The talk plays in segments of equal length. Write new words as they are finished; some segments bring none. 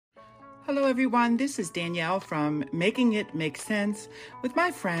Hello, everyone. This is Danielle from Making It Make Sense with my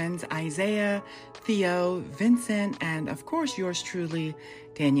friends Isaiah, Theo, Vincent, and of course, yours truly,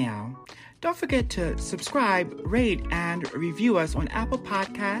 Danielle. Don't forget to subscribe, rate, and review us on Apple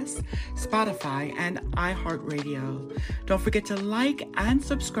Podcasts, Spotify, and iHeartRadio. Don't forget to like and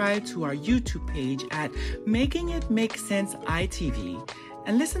subscribe to our YouTube page at Making It Make Sense ITV.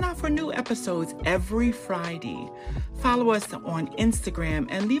 And listen out for new episodes every Friday. Follow us on Instagram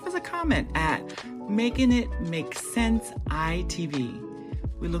and leave us a comment at Making It Make Sense ITV.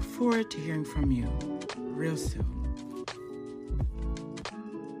 We look forward to hearing from you real soon.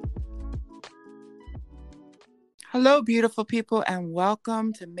 Hello, beautiful people, and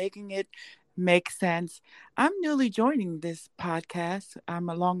welcome to Making It Make Sense. I'm newly joining this podcast. I'm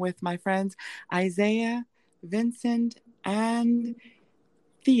along with my friends Isaiah, Vincent, and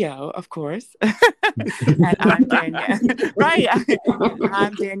Theo, of course. And I'm Danielle. Right.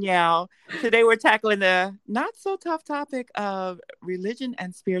 I'm Danielle. Today we're tackling the not so tough topic of religion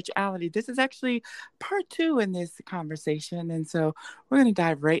and spirituality. This is actually part 2 in this conversation. And so we're going to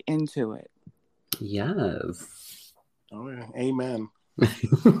dive right into it. Yes. Oh, yeah. Amen.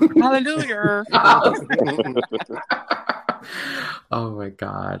 Hallelujah. Oh my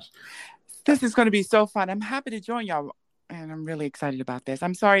gosh. This is going to be so fun. I'm happy to join y'all. And I'm really excited about this.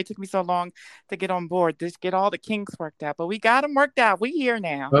 I'm sorry it took me so long to get on board. Just get all the kinks worked out. But we got them worked out. We here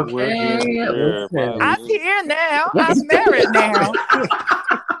now. Okay. I'm here now. I'm married now.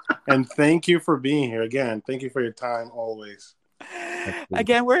 And thank you for being here again. Thank you for your time always.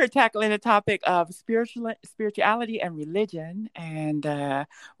 Again, we're tackling the topic of spirituality and religion. And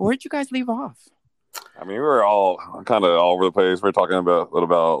where'd you guys leave off? I mean, we were all kind of all over the place. We're talking about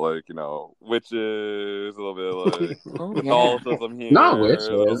like, you know, witches, a little bit like Catholicism here. Not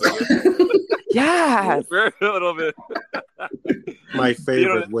witches. Yes. A little bit. My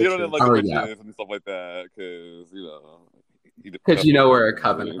favorite witches. You don't like witches and stuff like that because, you know. Because you know we're a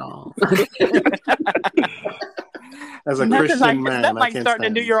covenant all. As a Christian man, that's like I can't starting a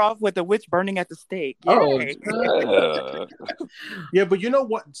stand new year off with a witch burning at the stake. Yay. Yeah, but you know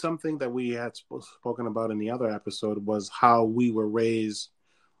what? Something that we had spoken about in the other episode was how we were raised,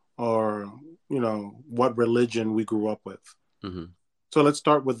 or you know, what religion we grew up with. Mm-hmm. So let's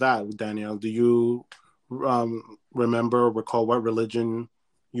start with that, Danielle. Do you recall what religion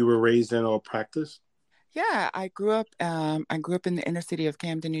you were raised in or practiced? Yeah, I grew up in the inner city of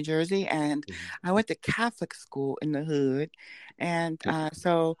Camden, New Jersey, and I went to Catholic school in the hood. And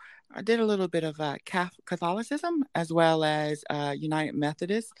so I did a little bit of Catholicism as well as United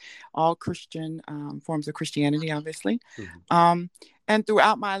Methodist, all Christian forms of Christianity, obviously. Mm-hmm. And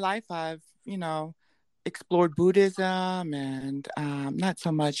throughout my life, I've, you know, explored Buddhism and not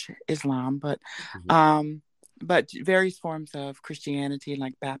so much Islam, but various forms of Christianity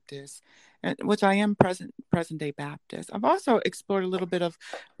like Baptist, which I am present day Baptist. I've also explored a little bit of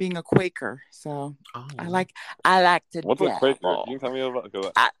being a Quaker, so I like to. What's a Quaker? Can you tell me about?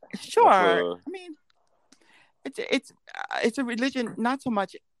 Sure. I mean, it's a religion. Not so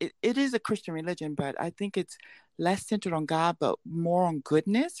much. It is a Christian religion, but I think it's less centered on God, but more on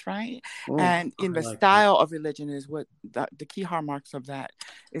goodness, right? And in the style of religion is what the key hallmarks of that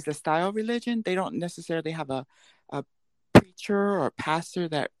is the style of religion. They don't necessarily have a preacher or pastor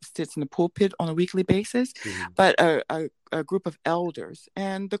that sits in the pulpit on a weekly basis, but a group of elders.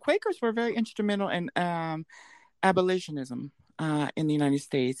 And the Quakers were very instrumental in abolitionism in the United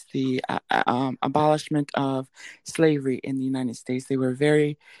States, the abolishment of slavery in the United States. They were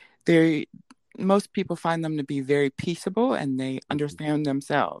very, very, most people find them to be very peaceable, and they understand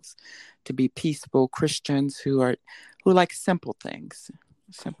themselves to be peaceable Christians who like simple things.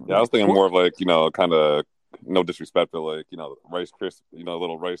 I was thinking more of like, you know, kind of, no disrespect, but like, you know, Rice Krispies, you know,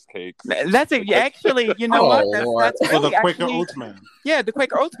 little rice cakes. That's it. Actually, you know what? That's really the Quaker Oats man. Yeah, the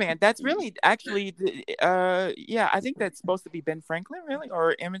Quaker Oats man. That's really actually, I think that's supposed to be Ben Franklin, really,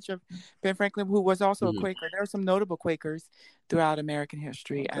 or image of Ben Franklin, who was also a Quaker. There are some notable Quakers throughout American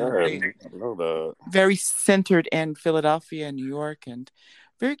history. I know that. Very centered in Philadelphia and New York, and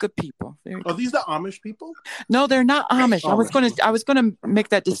very good people. Are these the Amish people? No, they're not Amish. I was gonna make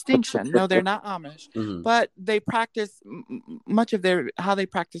that distinction. No, they're not Amish, but they practice much of how they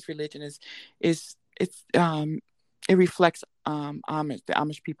practice religion it reflects the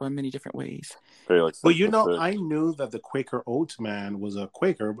Amish people in many different ways. Well, you know, I knew that the Quaker Oats man was a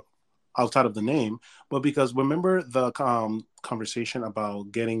Quaker outside of the name, but because remember the conversation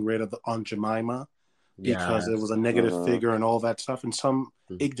about getting rid of the Aunt Jemima because it was a negative figure and all that stuff, and some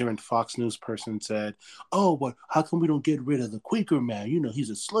ignorant Fox News person said, "Oh, but how come we don't get rid of the Quaker man? You know, he's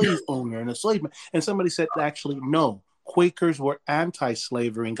a slave owner and a slave man." And somebody said, actually, no. Quakers were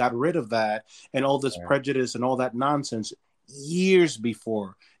anti-slavery and got rid of that and all this prejudice and all that nonsense years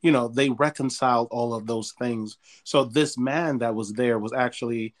before. They reconciled all of those things. So this man that was there was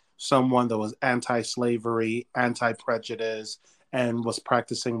actually someone that was anti-slavery, anti-prejudice, and was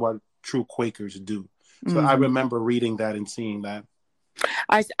practicing what true Quakers do. So I remember reading that and seeing that.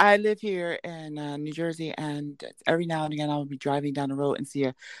 I live here in New Jersey, and every now and again I'll be driving down the road and see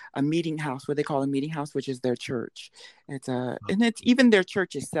a meeting house, what they call a meeting house, which is their church. And even their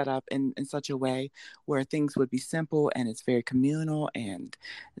church is set up in such a way where things would be simple and it's very communal, and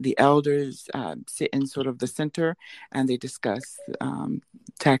the elders sit in sort of the center and they discuss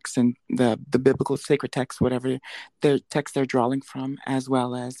texts and the biblical sacred texts, whatever their text they're drawing from, as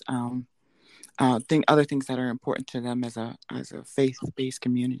well as other things that are important to them as a faith-based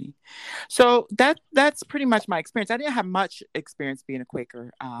community. So that's pretty much my experience. I didn't have much experience being a Quaker,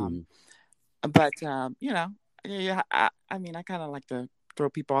 but I mean, I kind of like to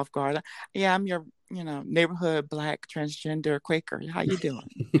throw people off guard. Yeah, I'm your neighborhood Black transgender Quaker. How you doing?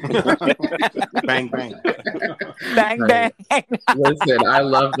 Bang bang, bang bang. Listen, I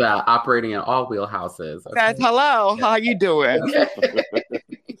love that, operating in all wheelhouses. Okay. That's hello. How you doing?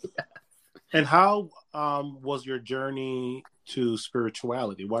 And how was your journey to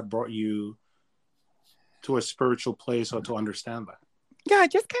spirituality? What brought you to a spiritual place or to understand that? Yeah, I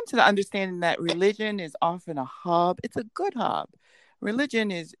just came to the understanding that religion is often a hub. It's a good hub. Religion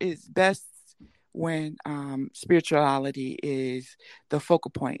is best when spirituality is the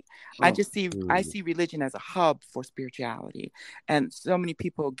focal point. I see religion as a hub for spirituality. And so many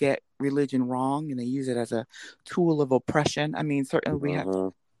people get religion wrong and they use it as a tool of oppression. I mean, certainly we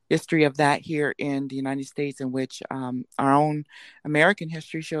have history of that here in the United States, in which our own American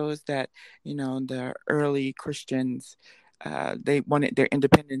history shows that, the early Christians, they wanted their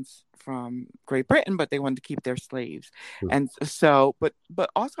independence from Great Britain, but they wanted to keep their slaves. And so, but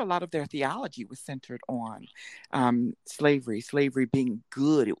also a lot of their theology was centered on slavery being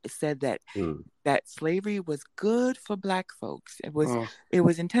good. It was said that slavery was good for Black folks. It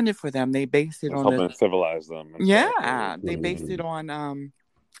was intended for them. They based it on something civilized them. Yeah, they based it on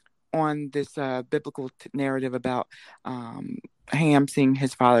this biblical narrative about Ham seeing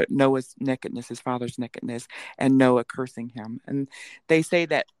his father's nakedness, and Noah cursing him. And they say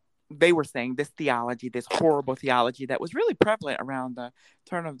that they were saying this theology, this horrible theology that was really prevalent around the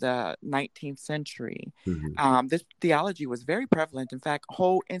turn of the 19th century. This theology was very prevalent. In fact,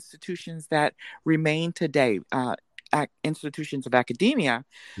 whole institutions that remain today, institutions of academia,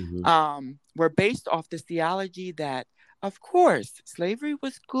 were based off this theology that, of course, slavery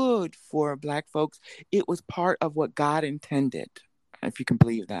was good for Black folks. It was part of what God intended, if you can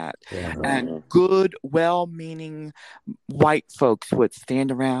believe that. And good, well-meaning white folks would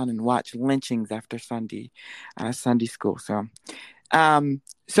stand around and watch lynchings after Sunday school. So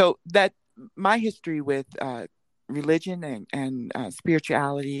that my history with religion and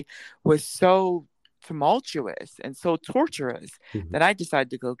spirituality was so tumultuous and so torturous that I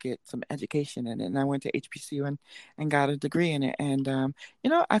decided to go get some education in it. And I went to HBCU and got a degree in it. And,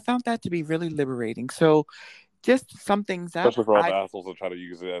 I found that to be really liberating. So just some things that... Especially for all the assholes that try to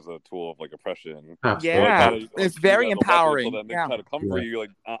use it as a tool of, oppression. Yeah, it's very empowering. So then they try to come for you,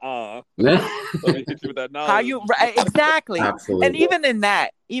 let me hit you with that knowledge. Exactly. Absolutely. And even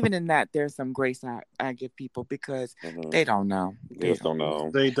in that, there's some grace I give people, because they don't know. They just don't know.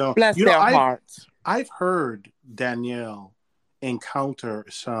 They don't. Bless their hearts. I've heard Danielle encounter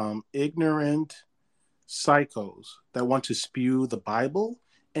some ignorant psychos that want to spew the Bible,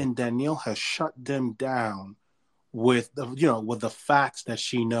 and Danielle has shut them down with the facts that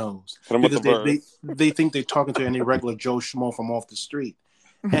she knows, because they think they're talking to any regular Joe Schmo from off the street.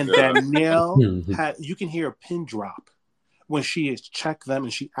 And Danielle you can hear a pin drop when she has checked them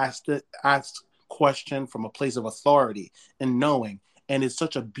and she asks question from a place of authority and knowing. And it's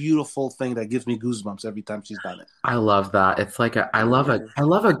such a beautiful thing that gives me goosebumps every time she's done it. I love that. It's like I love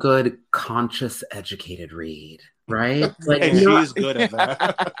a good conscious educated read, right? And she is good at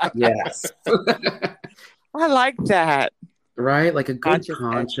that. Yes. I like that. Right? Like a good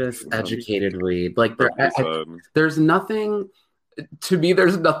conscious educated read. Like there's nothing, to me,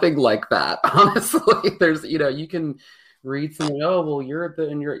 there's nothing like that. Honestly, there's, you can read something,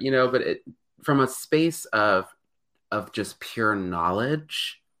 but from a space of just pure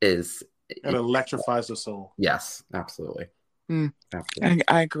knowledge it electrifies the soul. Yes, absolutely. Absolutely.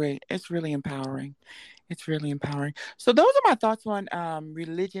 I agree. It's really empowering. So those are my thoughts on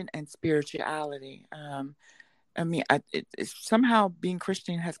religion and spirituality. Somehow being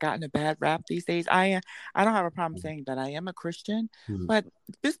Christian has gotten a bad rap these days. I don't have a problem saying that I am a Christian, but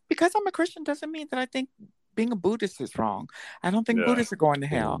just because I'm a Christian doesn't mean that I think being a Buddhist is wrong. I don't think Buddhists are going to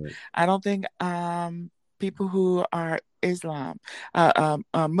hell. I don't think people who are Muslim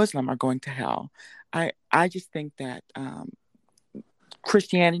are going to hell. I just think that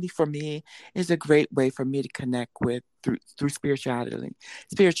Christianity for me is a great way for me to connect with through spirituality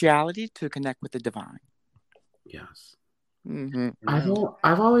to connect with the divine. Yes. Mm-hmm.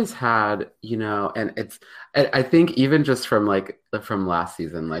 I've always had, and I think even just from last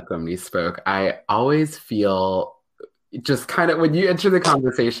season, like when we spoke, I always feel just kind of when you enter the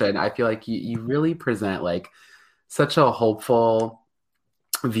conversation, I feel like you really present like such a hopeful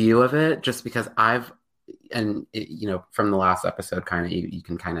view of it, just because from the last episode, kind of you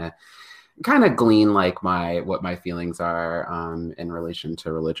can kind of glean like what my feelings are in relation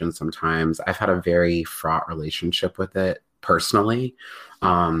to religion. Sometimes I've had a very fraught relationship with it personally,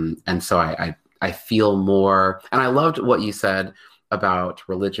 and so I feel more, and I loved what you said about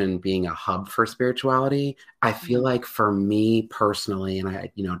religion being a hub for spirituality. I feel like for me personally, and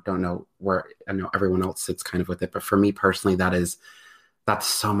I don't know where I know everyone else sits kind of with it, but for me personally, that's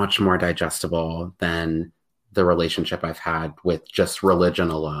so much more digestible than the relationship I've had with just religion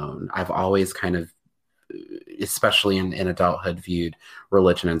alone. I've always kind of, especially in adulthood, viewed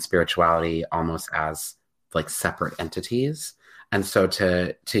religion and spirituality almost as like separate entities. And so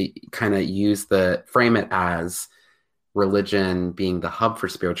to kind of frame it as religion being the hub for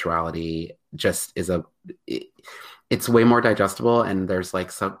spirituality just it's way more digestible, and there's like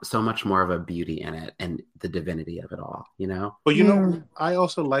so much more of a beauty in it and the divinity of it all, But I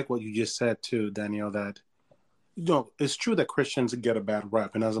also like what you just said too, Danielle, that it's true that Christians get a bad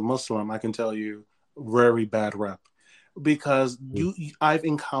rep, and as a Muslim, I can tell you, very bad rep, because I've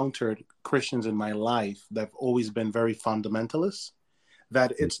encountered Christians in my life that have always been very fundamentalist.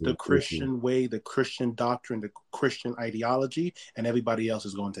 That it's the Christian way, the Christian doctrine, the Christian ideology, and everybody else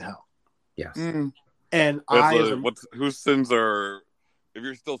is going to hell. Yes. And whose sins are? If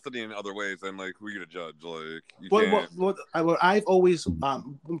you're still sinning in other ways, then like who are you to judge? Like I've always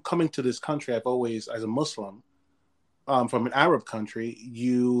coming to this country. I've always, as a Muslim, from an Arab country,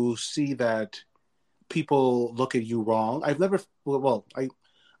 you see that people look at you wrong. I've never.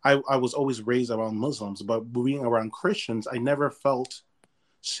 I was always raised around Muslims, but being around Christians, I never felt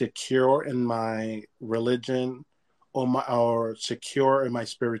secure in my religion or secure in my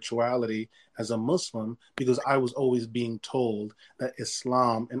spirituality as a Muslim, because I was always being told that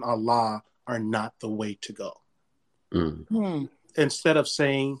Islam and Allah are not the way to go. Instead of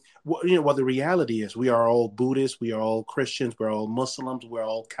saying, what the reality is, we are all Buddhists, we are all Christians, we're all Muslims, we're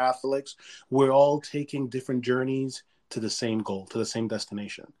all Catholics, we're all taking different journeys to the same goal, to the same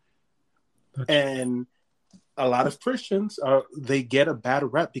destination. And a lot of Christians they get a bad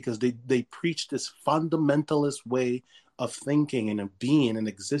rep because they preach this fundamentalist way of thinking and of being and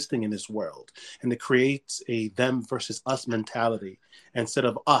existing in this world, and it creates a them versus us mentality instead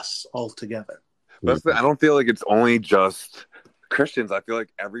of us all together. I don't feel like it's only just Christians. I feel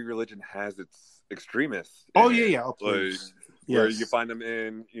like every religion has its extremists. Oh, where you find them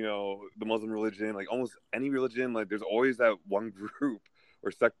in the Muslim religion, like almost any religion, like there's always that one group or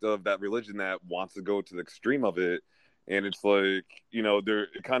sect of that religion that wants to go to the extreme of it, and it's like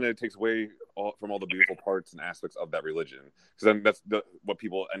it kind of takes away from all the beautiful parts and aspects of that religion, because then that's what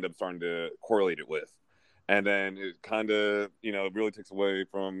people end up starting to correlate it with, and then it kind of really takes away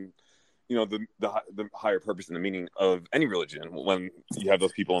from the higher purpose and the meaning of any religion when you have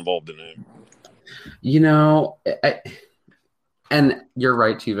those people involved in it. And you're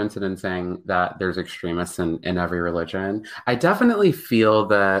right too, Vincent, in saying that there's extremists in every religion. I definitely feel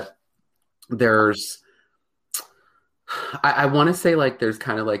that there's, I want to say like there's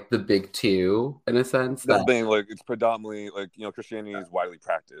kind of like the big two in a sense. That thing, like it's predominantly like Christianity is widely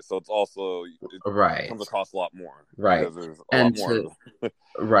practiced, so it's also right. It comes across a lot more, right? And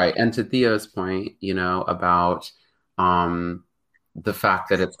right, and to Theo's point, about the fact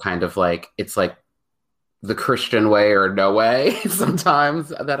that it's kind of like it's like the Christian way or no way sometimes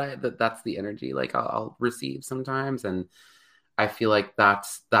that's the energy like I'll receive sometimes, and I feel like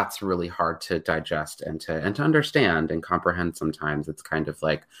that's really hard to digest and to understand and comprehend sometimes. It's kind of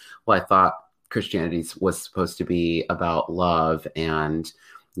like, well, I thought Christianity was supposed to be about love, and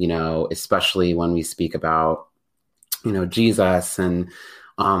especially when we speak about Jesus and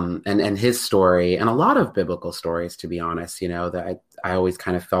his story, and a lot of biblical stories, to be honest, that I always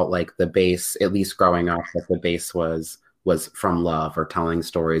kind of felt like the base, at least growing up, that the base was from love, or telling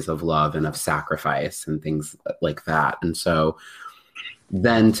stories of love and of sacrifice and things like that. And so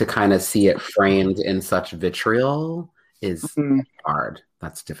then to kind of see it framed in such vitriol is hard.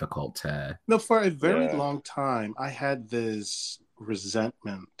 That's difficult to... No, for a very long time, I had this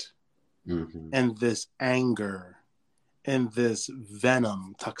resentment and this anger and this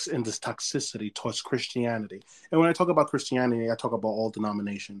venom and this toxicity towards Christianity. And when I talk about Christianity, I talk about all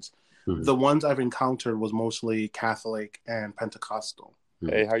denominations. The ones I've encountered was mostly Catholic and Pentecostal.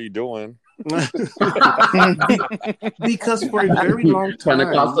 Hey, how you doing? Because for a very long time,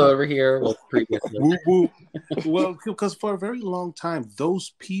 Pentecostal over here. Well, because for a very long time,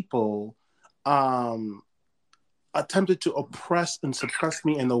 those people attempted to oppress and suppress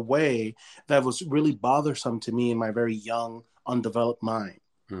me in a way that was really bothersome to me in my very young, undeveloped mind.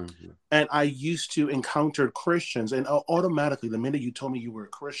 And I used to encounter Christians, and automatically, the minute you told me you were a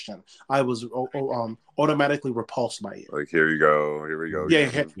Christian, I was automatically repulsed by it. Like, here we go.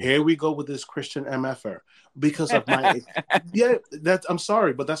 Yeah, here we go with this Christian MFer. Because of my, I'm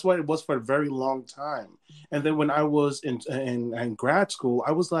sorry, but that's what it was for a very long time. And then when I was in grad school,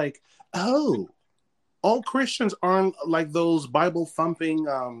 I was like, oh, all Christians aren't like those Bible thumping,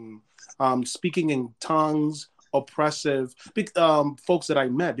 speaking in tongues, oppressive folks that I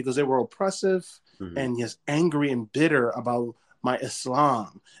met, because they were oppressive and just angry and bitter about my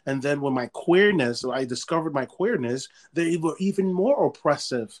Islam. And then when my queerness, I discovered my queerness, they were even more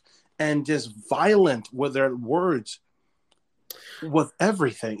oppressive and just violent with their words, with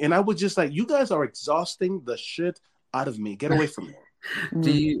everything. And I was just like, you guys are exhausting the shit out of me. Get away from me.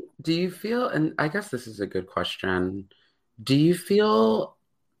 Do you feel, and I guess this is a good question, do you feel,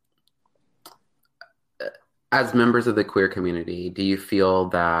 as members of the queer community, do you feel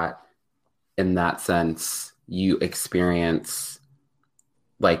that in that sense you experience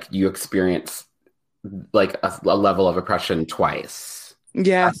like a level of oppression twice?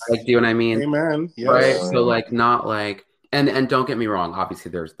 Yes. Like, do you know what I mean? Amen. Yes. Right. So like, not like, and don't get me wrong, obviously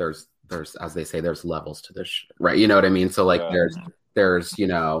there's as they say, there's levels to this shit, right? You know what I mean? So like there's you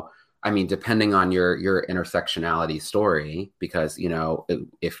know, I mean, depending on your intersectionality story, because, you know,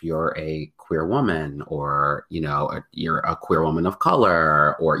 if you're a queer woman, or, you know, you're a queer woman of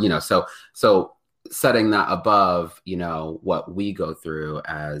color, or, you know, so setting that above, you know, what we go through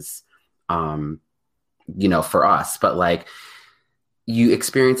as, you know, for us, but like you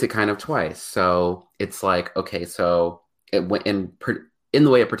experience it kind of twice. So it's like, okay, so in the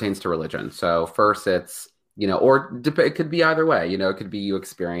way it pertains to religion. So first it's, you know, or it could be either way. You know, it could be you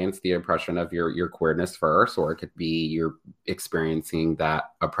experience the oppression of your queerness first, or it could be you're experiencing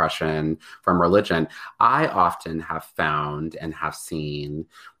that oppression from religion. I often have found and have seen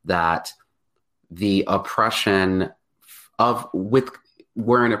that the oppression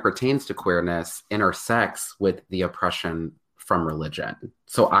wherein it pertains to queerness intersects with the oppression from religion.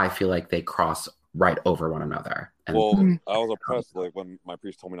 So I feel like they cross right over one another. And I was oppressed like when my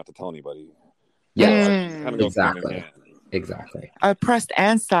priest told me not to tell anybody. Yeah, exactly. Oppressed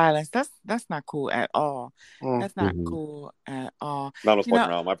and silenced. That's not cool at all. That's not cool at all. No, I was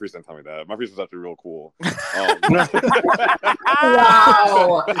fucking around. My priest didn't tell me that. My priest was actually real cool. Wow!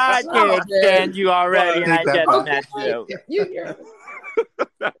 I can't stand you already, and I get that joke.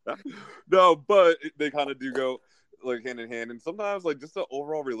 No, but they kind of do go like hand in hand, and sometimes like just the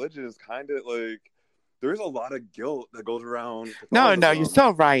overall religion is kind of like. There's a lot of guilt that goes around. No, you're so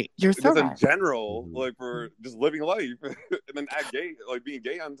right. You're so right. In general, like for just living life, and then act gay, like being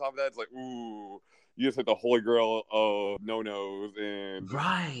gay on top of that, it's like, ooh, you just hit the holy grail of no-nos, and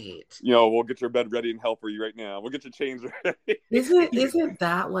right. You know, we'll get your bed ready and hell for you right now. We'll get your chains ready. Isn't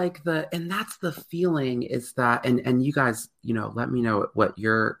that like and that's the feeling is that, and you guys, you know, let me know what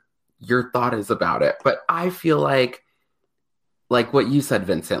your thought is about it. But I feel like what you said,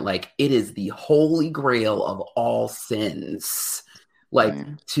 Vincent, like it is the holy grail of all sins, like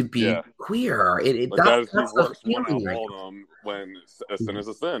to be queer. That's the feeling. When a sin is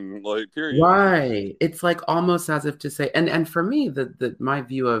a sin, like period. Right. It's like almost as if to say, and for me, the my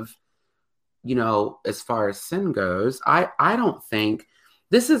view of, you know, as far as sin goes, I don't think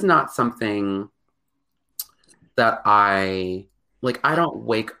this is not something that I don't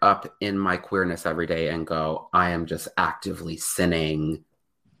wake up in my queerness every day and go, I am just actively sinning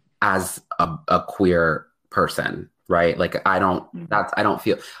as a queer person, right? Like I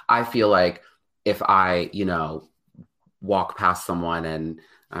feel like if I, you know, walk past someone and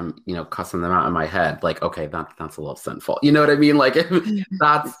I'm, you know, cussing them out in my head, like, okay, that's a little sinful. You know what I mean? Like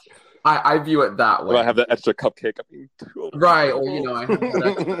that's, I view it that way. Well, I have that extra cupcake. I mean, right. Or, you know, I have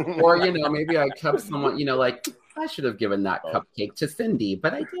that, or, you know, maybe I kept someone, you know, like, I should have given that cupcake to Cindy,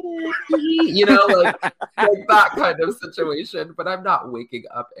 but I didn't. You know, like that kind of situation. But I'm not waking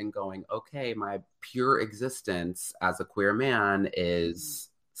up and going, okay, my pure existence as a queer man is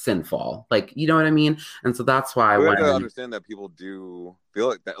sinful. Like, you know what I mean? And so that's why I understand that people do feel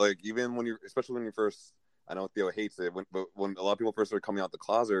like that. Like, even when especially when you first, I know Theo hates it but when a lot of people first start coming out the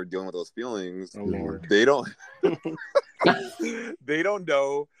closet or dealing with those feelings, Lord. they don't they don't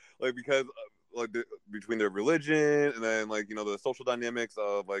know, like, because between their religion and then, like, you know, the social dynamics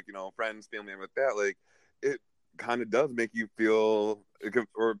of, like, you know, friends, family, and with that, like, it kind of does make you feel,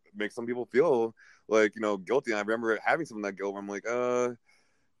 or make some people feel like, you know, guilty. And I remember having some of that guilt where I'm like,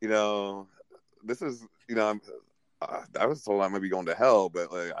 you know, this is, you know, I was told I might be going to hell,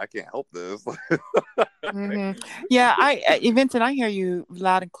 but, like, I can't help this. Mm-hmm. Yeah, Vincent, I hear you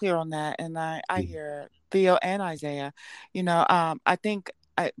loud and clear on that, and I hear Theo and Isaiah. You know, I think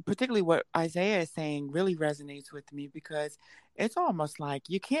particularly what Isaiah is saying really resonates with me, because it's almost like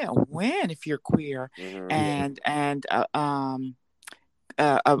you can't win if you're queer and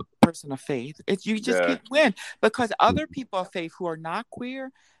a person of faith. You just can't win, because other people of faith who are not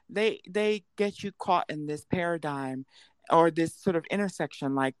queer, they get you caught in this paradigm or this sort of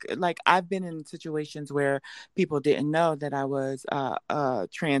intersection. Like I've been in situations where people didn't know that I was a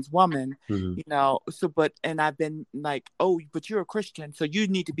trans woman, you know. And I've been like, oh, but you're a Christian, so you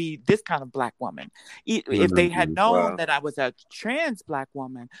need to be this kind of Black woman. If they had known that I was a trans Black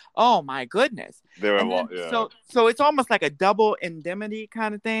woman, oh my goodness. So it's almost like a double indemnity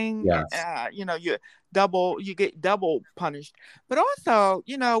kind of thing. Yes. You know, you get double punished. But also,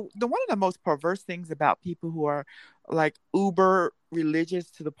 you know, one of the most perverse things about people who are like uber religious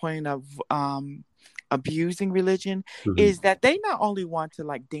to the point of abusing religion is that they not only want to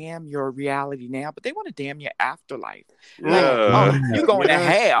like damn your reality now, but they want to damn your afterlife. Like, oh, you going to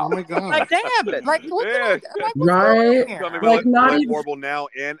hell? Oh my God! Like, damn it! Like, right? Like not even horrible now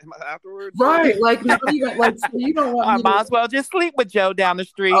and afterwards. Right? Like not even like, so you don't want. I might as well just sleep with Joe down the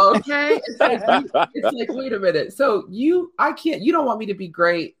street. Okay, it's like wait a minute. So you don't want me to be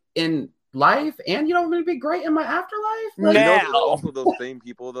great in life, and you don't want me to be great in my afterlife? Like, you know, also those same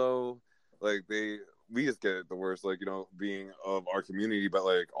people though, like we just get it the worst, like, you know, being of our community, but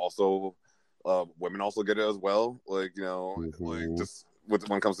like also women also get it as well, like, you know, like just when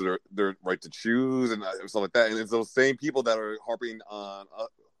it comes to their right to choose and stuff like that. And it's those same people that are harping on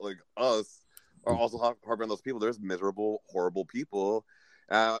like us are also harping on those people. There's miserable, horrible people.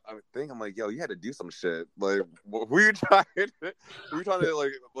 I think I'm like, yo, you had to do some shit. Like, were you trying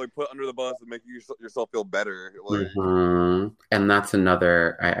to like put under the bus and make yourself feel better? Like, and that's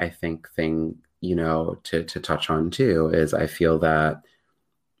another, I think, thing, you know, to touch on too, is I feel that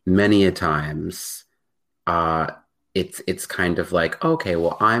many a times, it's kind of like, okay,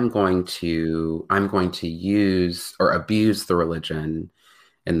 well, I'm going to use or abuse the religion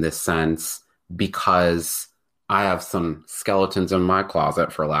in this sense because I have some skeletons in my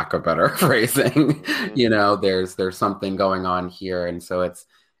closet, for lack of better phrasing. You know, there's something going on here, and so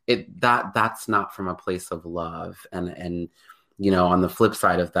that's not from a place of love. And you know, on the flip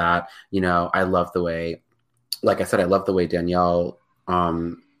side of that, you know, I love the way, like I said, I love the way Danielle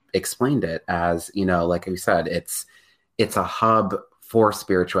explained it as, you know, like we said, it's a hub for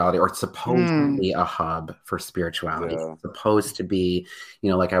spirituality, or it's supposed to be a hub for spirituality. It's supposed to be, you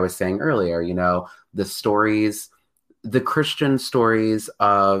know, like I was saying earlier, you know, the stories, the Christian stories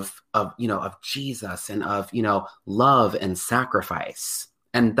of you know, of Jesus and of, you know, love and sacrifice.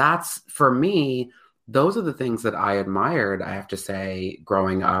 And that's, for me, those are the things that I admired, I have to say,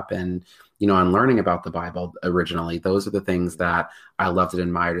 growing up and, you know, and learning about the Bible originally. Those are the things that I loved and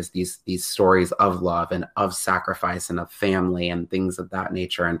admired, is these stories of love and of sacrifice and of family and things of that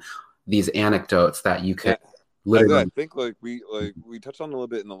nature, and these anecdotes that you could literally. I think like we touched on a little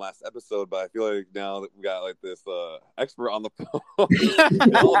bit in the last episode, but I feel like now that we got like this expert on the phone,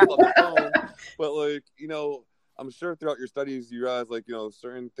 but like, you know, I'm sure throughout your studies you realize, like, you know,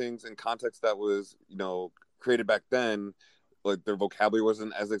 certain things in context that was, you know, created back then, like their vocabulary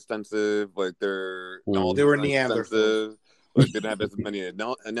wasn't as extensive, like they were Neanderthals, like they didn't have as many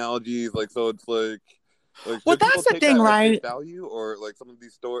analogies, like, so it's like well, that's the thing, right? Value, or like some of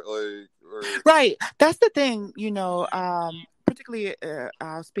these stories, right? That's the thing, you know. Particularly,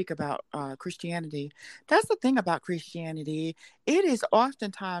 I'll speak about Christianity. That's the thing about Christianity. It is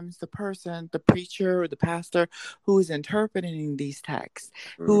oftentimes the person, the preacher or the pastor, who is interpreting these texts,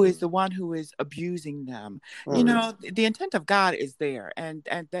 who is the one who is abusing them. You know, the intent of God is there. And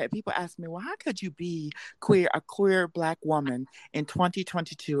that people ask me, well, how could you be a queer Black woman in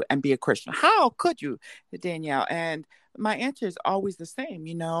 2022 and be a Christian? How could you, Danielle? And my answer is always the same.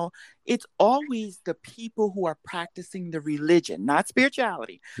 You know, it's always the people who are practicing the religion, not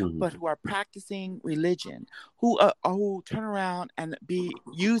spirituality, but who are practicing religion, who turn around and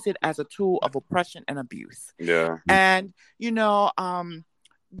use it as a tool of oppression and abuse. Yeah. And, you know,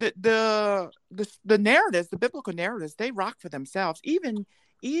 the narratives, the biblical narratives, they rock for themselves. Even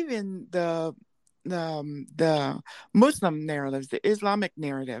the the Muslim narratives, the Islamic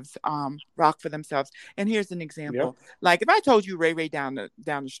narratives, rock for themselves. And here's an example: like if I told you Ray Ray down the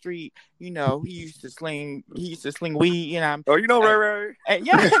street, he used to sling weed, Oh, Ray Ray.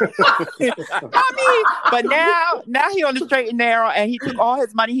 Yeah, but now he on the straight and narrow, and he took all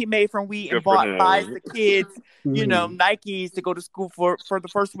his money he made from weed and buys the kids, Nikes to go to school for the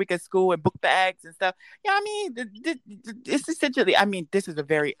first week of school and book bags and stuff. Yeah, it's essentially, this is a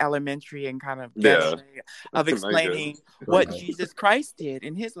very elementary and kind of way of explaining what Jesus Christ did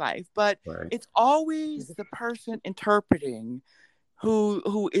in his life, but it's always the person interpreting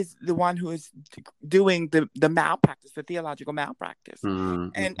who is the one who is doing the malpractice, the theological malpractice.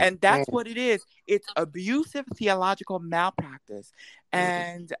 And that's what it is. It's abusive theological malpractice.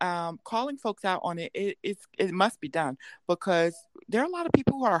 And calling folks out on it must be done, because there are a lot of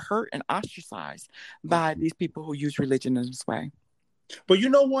people who are hurt and ostracized by these people who use religion in this way. But you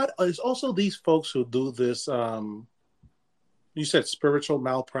know what? It's also these folks who do this. You said spiritual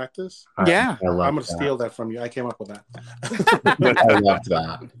malpractice? Yeah. I'm going to steal that from you. I came up with that. I love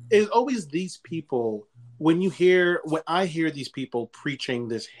that. It's always these people, when I hear these people preaching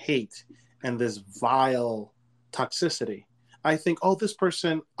this hate and this vile toxicity, I think, oh, this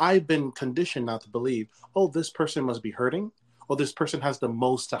person, I've been conditioned not to believe, oh, this person must be hurting, or this person has the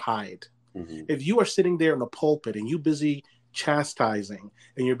most to hide. Mm-hmm. If you are sitting there in the pulpit and you're busy chastising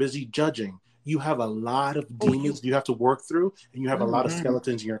and you're busy judging, you have a lot of demons you have to work through, and you have a lot of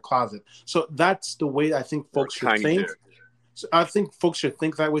skeletons in your closet. So that's the way I think folks should think. So I think folks should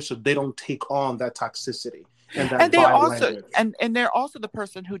think that way, so they don't take on that toxicity. And they're also and they're also the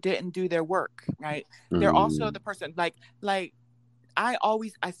person who didn't do their work, right? They're also the person like I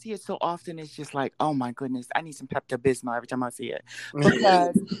see it so often. It's just like, oh my goodness, I need some Pepto-Bismol every time I see it,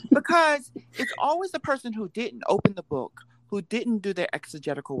 because it's always the person who didn't open the book, who didn't do their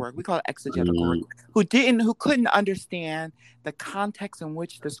exegetical work. We call it exegetical work. Who couldn't understand the context in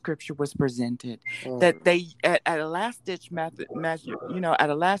which the scripture was presented. That they, at a last ditch measure, at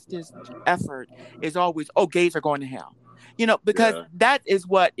a last ditch effort, is always, oh, gays are going to hell. Because that is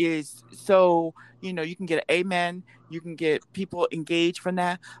what is so, you can get an amen, you can get people engaged from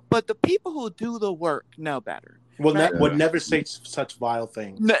that. But the people who do the work know better. Would never say such vile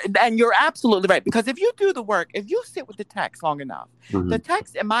things. No, and you're absolutely right. Because if you do the work, if you sit with the text long enough, the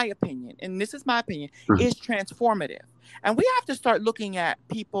text, in my opinion, and this is my opinion, is transformative. And we have to start looking at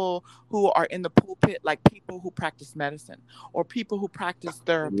people who are in the pulpit like people who practice medicine or people who practice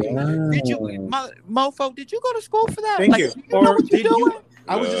therapy. Did you, Mofo, did you go to school for that? Thank you. Or did you?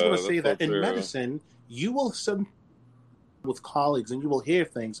 I was just going to say that in medicine, you will with colleagues and you will hear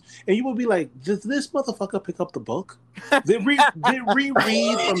things and you will be like, did this motherfucker pick up the book? They reread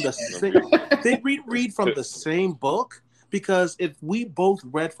from the same book, because if we both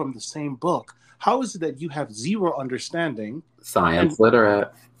read from the same book, how is it that you have zero understanding, science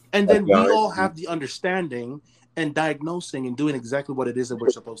literate, and then we all have the understanding and diagnosing and doing exactly what it is that we're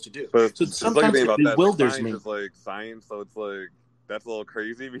supposed to do? But so sometimes it bewilders me. It's like science, so it's like that's a little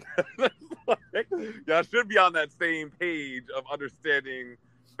crazy, because y'all should be on that same page of understanding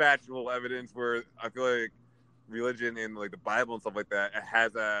factual evidence, where I feel like religion and like the Bible and stuff like that, it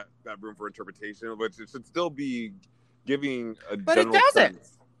has that room for interpretation, which it should still be giving a but general it doesn't.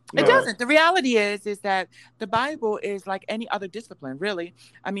 sense. It doesn't. The reality is that the Bible is like any other discipline, really.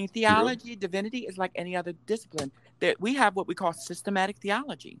 Theology, divinity is like any other discipline. That we have what we call systematic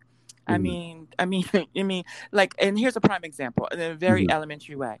theology. And here's a prime example in a very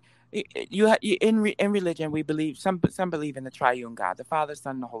elementary way. In religion, we believe some believe in the triune God, the Father,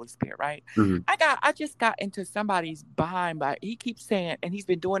 Son, and the Holy Spirit, right? I just got into somebody's behind, but he keeps saying, and he's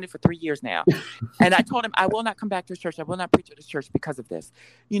been doing it for 3 years now. And I told him, I will not come back to his church. I will not preach at his church because of this.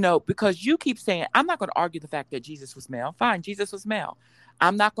 Because you keep saying, I'm not going to argue the fact that Jesus was male. Fine, Jesus was male.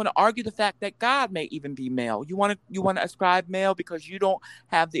 I'm not going to argue the fact that God may even be male. You want to ascribe male because you don't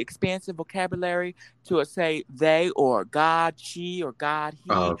have the expansive vocabulary to say they or God, she, or God, he,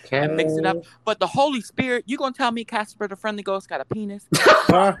 and mix it up. But the Holy Spirit, you going to tell me Casper the Friendly Ghost got a penis?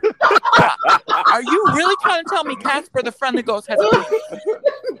 Are you really trying to tell me Casper the Friendly Ghost has a penis?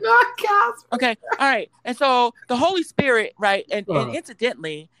 Not Casper. Okay, all right. And so the Holy Spirit, right, and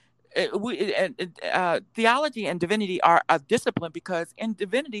incidentally, theology and divinity are a discipline, because in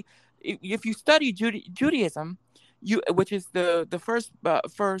divinity, if you study Judaism, which is the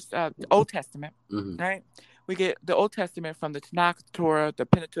first Old Testament, right? We get the Old Testament from the Tanakh, the Torah, the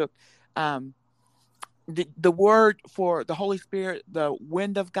Pentateuch. The word for the Holy Spirit, the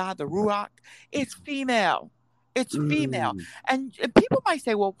wind of God, the Ruach, it's female. It's female. And people might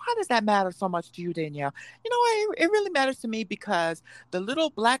say, well, why does that matter so much to you, Danielle? You know what? It really matters to me because the little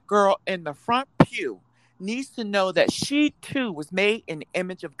black girl in the front Q needs to know that she too was made in the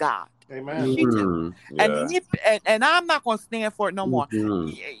image of God. Amen. She too. And I'm not going to stand for it no more.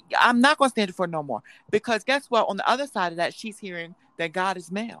 I'm not going to stand for it no more. Because guess what? On the other side of that, she's hearing that God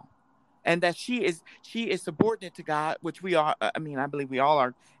is male. And that she is subordinate to God, which we are. I mean, I believe we all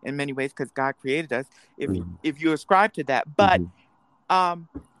are in many ways because God created us. If you ascribe to that, but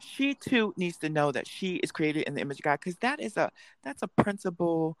she too needs to know that she is created in the image of God, because that's a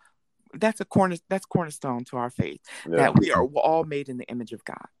principle, that's cornerstone to our faith, that we are all made in the image of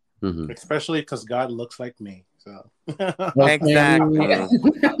God. Especially because God looks like me. So exactly.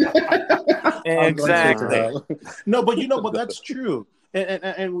 Exactly. No, but that's true.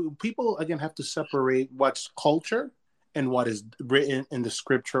 And people again have to separate what's culture and what is written in the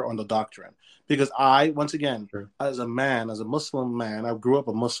scripture on the doctrine. Because once again, as a Muslim man, I grew up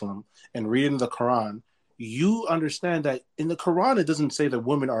a Muslim, and reading the Quran, you understand that in the Quran it doesn't say that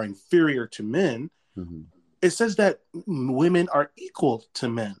women are inferior to men. It says that women are equal to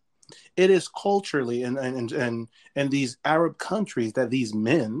men. It is culturally and these Arab countries that these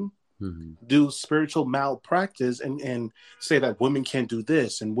men do spiritual malpractice and say that women can't do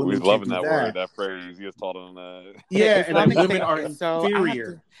this and women can't do that. Word, that phrase. He has taught them that. Yeah, and that women are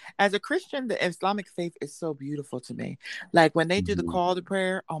inferior. As a Christian, the Islamic faith is so beautiful to me. Like when they do the call to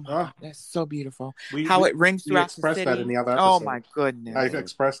prayer, oh my God, that's so beautiful. How it rings throughout the city. That in the other episode. Oh my goodness. I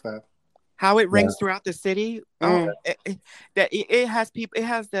expressed that. How it rings throughout the city. It has people. It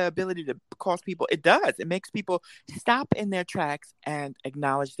has the ability to cause people. It does. It makes people stop in their tracks and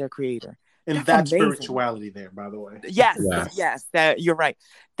acknowledge their Creator. And that's spirituality there, by the way. Yes. That you're right.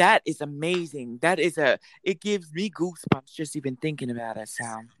 That is amazing. It gives me goosebumps just even thinking about it. So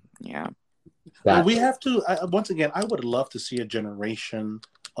yeah. Well, we have to. Once again, I would love to see a generation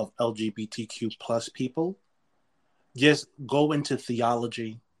of LGBTQ plus people just go into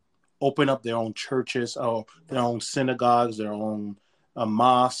theology, open up their own churches or their own synagogues, their own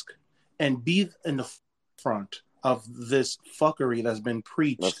mosque, and be in the front of this fuckery that's been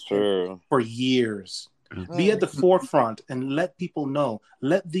preached for years. Be at the forefront and let people know.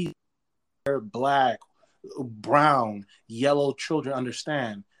 Let the black, brown, yellow children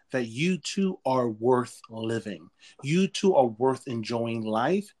understand that you too are worth living. You too are worth enjoying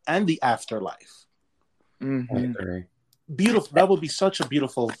life and the afterlife. Beautiful. That would be such a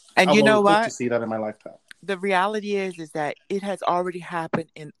beautiful. And you know what? To see that in my lifetime. The reality is that it has already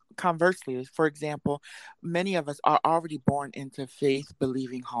happened. In conversely, for example, many of us are already born into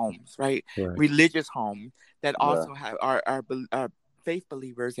faith-believing homes, right? Religious homes that also have are faith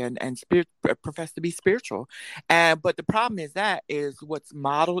believers and spirit profess to be spiritual. But the problem is what's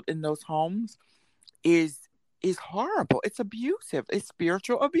modeled in those homes is horrible. It's abusive. It's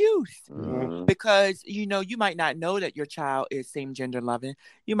spiritual abuse. Because you might not know that your child is same gender loving.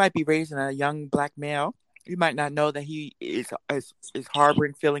 You might be raising a young black male. You might not know that he is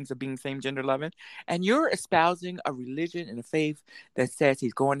harboring feelings of being same gender loving, and you're espousing a religion and a faith that says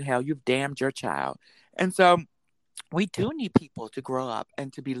he's going to hell. You've damned your child. And so we do need people to grow up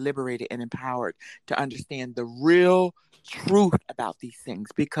and to be liberated and empowered to understand the real truth about these things,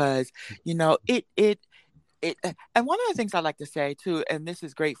 because and one of the things I like to say too, and this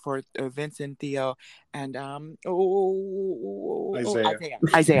is great for Vincent, Theo, and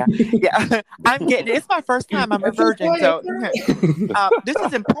Isaiah. Yeah, it's my first time. I'm a virgin, so this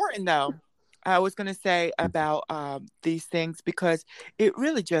is important though. I was going to say about these things because it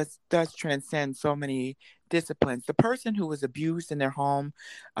really just does transcend so many disciplines. The person who was abused in their home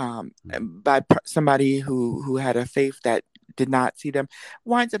by somebody who had a faith that did not see them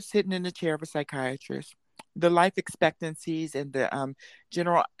winds up sitting in the chair of a psychiatrist. The life expectancies and the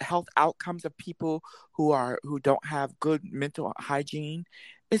general health outcomes of people who don't have good mental hygiene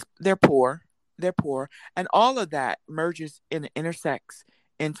they're poor, and all of that merges and intersects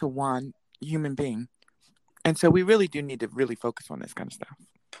into one human being. And so we really do need to really focus on this kind of stuff.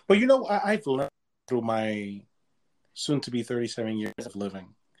 But I've learned through my soon to be 37 years of living.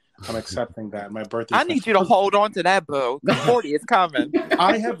 I'm accepting that my birthday. I need you to hold on to that, boo. 40 is coming.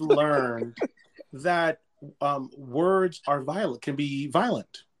 I have learned that words are can be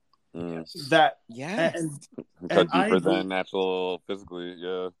violent. That and deeper than natural physically,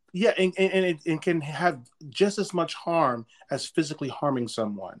 and it can have just as much harm as physically harming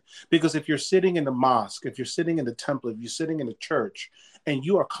someone. Because if you're sitting in the mosque, if you're sitting in the temple, if you're sitting in the church, and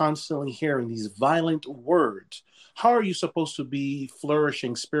you are constantly hearing these violent words, how are you supposed to be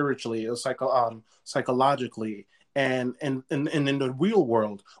flourishing spiritually or psychologically? And in the real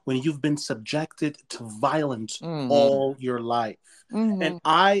world, when you've been subjected to violence all your life. And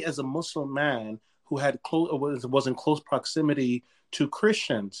I, as a Muslim man who was in close proximity to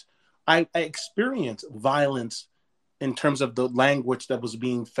Christians, I experienced violence in terms of the language that was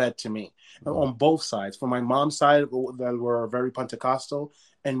being fed to me on both sides. From my mom's side, that were very Pentecostal,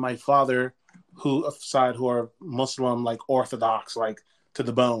 and my father, who are Muslim, like Orthodox, like to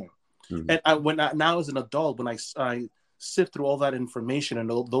the bone. And now as an adult, when I sift through all that information and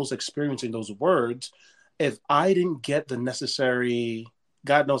those experiencing those words, if I didn't get the necessary,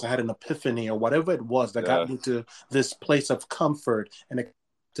 God knows I had an epiphany or whatever it was that got me to this place of comfort and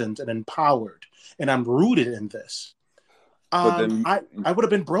acceptance and empowered, and I'm rooted in this. Then, I would have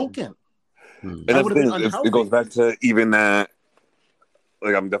been broken. And that's the thing, it goes back to even that,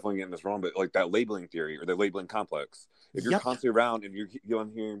 like, I'm definitely getting this wrong, but like that labeling theory or the labeling complex. If you're constantly around and you're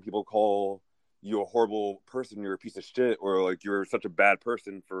hearing people call you a horrible person, you're a piece of shit, or like you're such a bad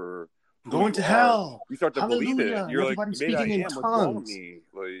person for going to hell, you start to believe it. You're like, maybe I am. What's wrong with me?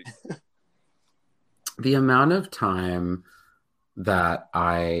 Like, the amount of time that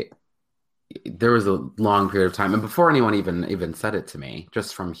there was a long period of time, and before anyone even said it to me,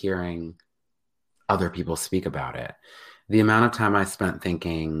 just from hearing other people speak about it, the amount of time I spent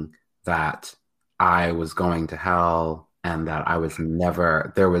thinking that I was going to hell and that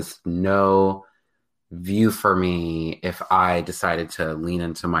there was no view for me if I decided to lean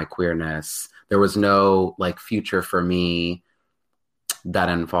into my queerness. There was no like future for me that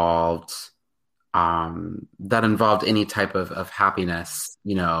involved any type of happiness,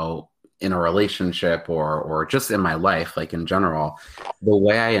 you know, in a relationship or just in my life, like in general. The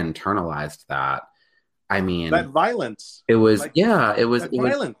way I internalized that, I mean, that violence. It was, like,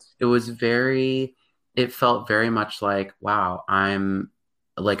 it felt very much like, wow, I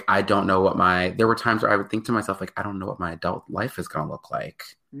don't know there were times where I would think to myself, like, I don't know what my adult life is going to look like.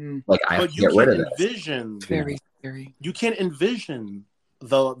 Like, I have to get rid of it. Very scary. You can't envision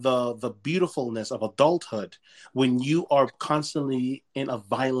the beautifulness of adulthood when you are constantly in a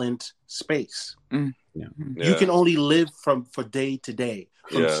violent space. You can only live for day to day,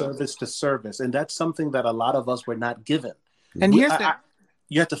 from service to service, and that's something that a lot of us were not given. And you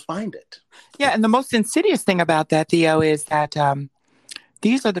have to find it. Yeah, and the most insidious thing about that, Theo, is that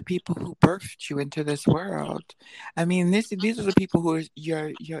these are the people who birthed you into this world. I mean, these are the people who are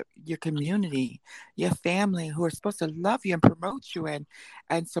your community, your family, who are supposed to love you and promote you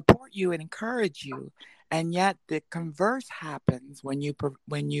and support you and encourage you. And yet the converse happens when you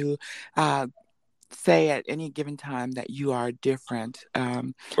say at any given time that you are different,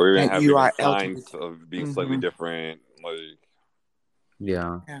 or even having you are signs of being slightly different, like.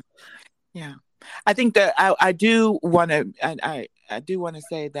 Yeah. I think that I do want to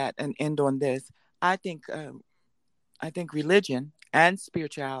say that and end on this. I think religion and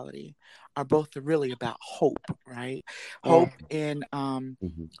spirituality are both really about hope, right? Hope in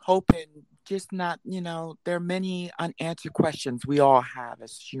just not, you know, there are many unanswered questions we all have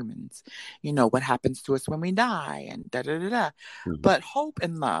as humans. You know, what happens to us when we die and da-da-da-da. But hope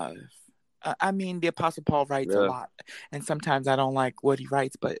and love. I mean, the Apostle Paul writes a lot, and sometimes I don't like what he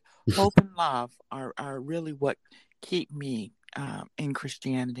writes, but hope and love are really what keep me in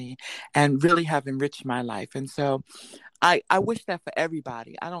Christianity and really have enriched my life. And so I wish that for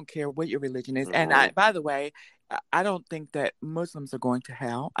everybody. I don't care what your religion is. And by the way, I don't think that Muslims are going to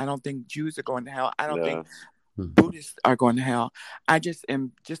hell. I don't think Jews are going to hell. I don't think Buddhists are going to hell. I just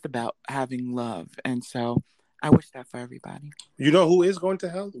am just about having love. And so I wish that for everybody. You know who is going to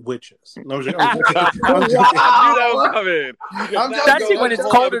hell? Witches. No, Especially when it's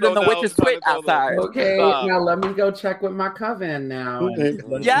colder than the witches' sweat outside. Okay, now let me go check with my coven now.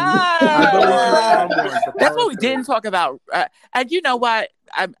 Yeah, that's what we didn't talk about. And you know what?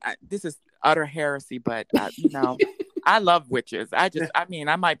 This is utter heresy, but you know, I love witches. I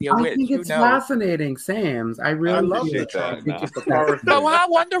might be a witch. I think it's fascinating, Sam's. I love it. But how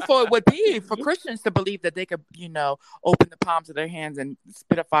wonderful it would be for Christians to believe that they could, you know, open the palms of their hands and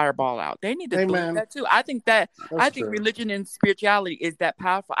spit a fireball out. They need to believe that too. I think religion and spirituality is that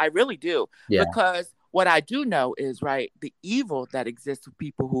powerful. I really do. Yeah. Because what I do know is, right, the evil that exists with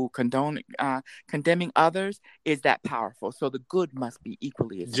people who condemning others is that powerful. So the good must be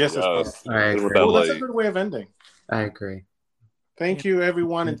equally as just as powerful. I agree. Well, that's a good way of ending. I agree. Thank you,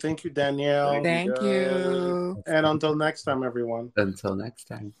 everyone, and thank you, Danielle. Thank you. And until next time, everyone. Until next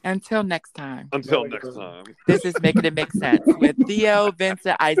time. This is Making It Make Sense with Theo,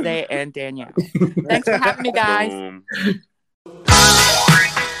 Vincent, Isaiah, and Danielle. Thanks for having me, guys.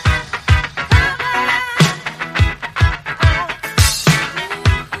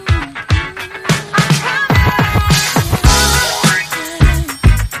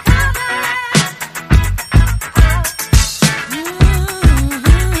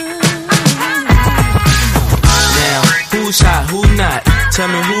 Tell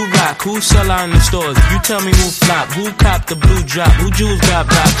me who rock, Who sell out in the stores? You tell me who flop. Who cop the blue drop? Who jewels got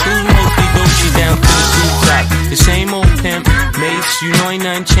blocks? Who mostly Dolce down to the two top? The same old pimp. Mace, you know ain't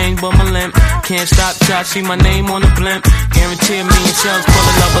nothing changed but my limp. Can't stop till I see my name on the blimp. Guarantee a million shells for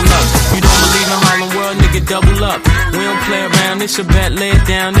the level up. You don't believe in Harlem World, nigga, double up. We don't play around, it's a bet, lay it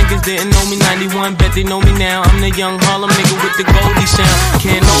down. Niggas didn't know me 91, bet they know me now. I'm the young Harlem nigga with the Goldie sound.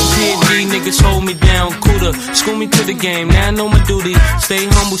 Can't no PD, niggas hold me down. Cooler, school me to the game, now I know my duty. Stay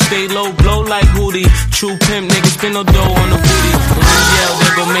humble, stay low, blow like Hootie. True pimp, niggas spin no dough on the booty. When you yell,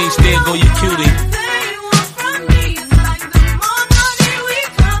 there go Mace, there go your cutie.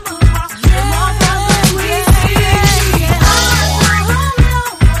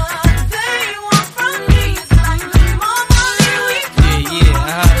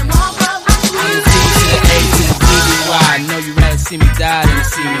 See me die than to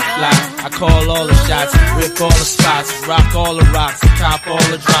see me fly. I call all the shots, rip all the spots, rock all the rocks, cop all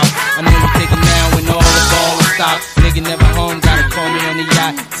the drops. I know you thinking now when all the ball is stopped. Nigga never home, gotta call me on the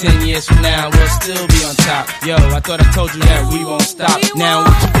yacht. 10 years from now, we'll still be on top. Yo, I thought I told you that we won't stop. Now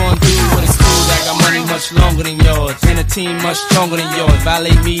what you gonna do when it's cool? I got money much longer than yours, and a team much stronger than yours.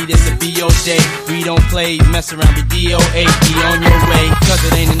 Violate me, this a BOJ. We don't play, mess around, be DOA. Be on your way, cause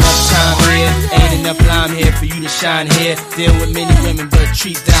it ain't enough time here. Ain't enough lime here for you to shine here. Deal with many women, but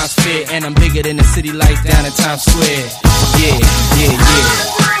treat down's fair. And I'm bigger than the city lights down in Times Square. Yeah, yeah,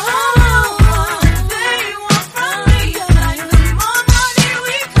 yeah.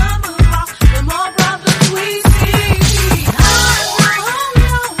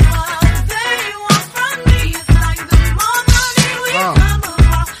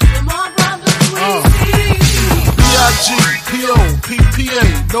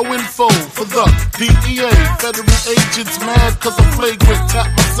 No info for the DEA. Federal agents mad cause I'm flagrant.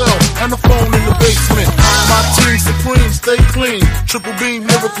 Tap myself and the phone in the basement. My team supreme, stay clean. Triple beam,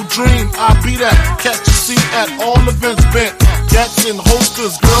 miracle dream. I be that. Catch a seat at all events bent. Gats in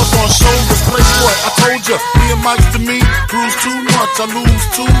holsters, girls on shoulders. Playboy, I told ya, me and Mike to me. Bruise too much, I lose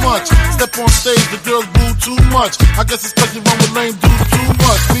too much. Step on stage, the girls boo too much. I guess it's cause you run with lame dudes too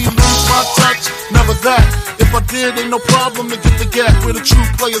much. Me lose my touch, never that. If I did, ain't no problem to get the gap where the true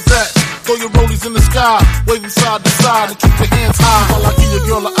players at. Throw your rollies in the sky, waving side to side, and keep your hands high while I give your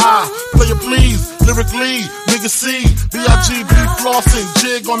girl an eye. Player please, lyrically, nigga C, B-I-G-B flossing,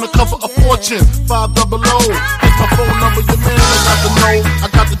 jig on the cover of Fortune, 500. Here's my phone number, your man, I got the know, I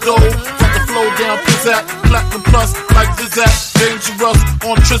got the dough, got the flow down, pizzazz, platinum plus, like Zizak, dangerous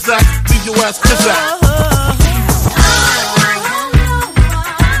on Trizak, leave your ass pizzazz.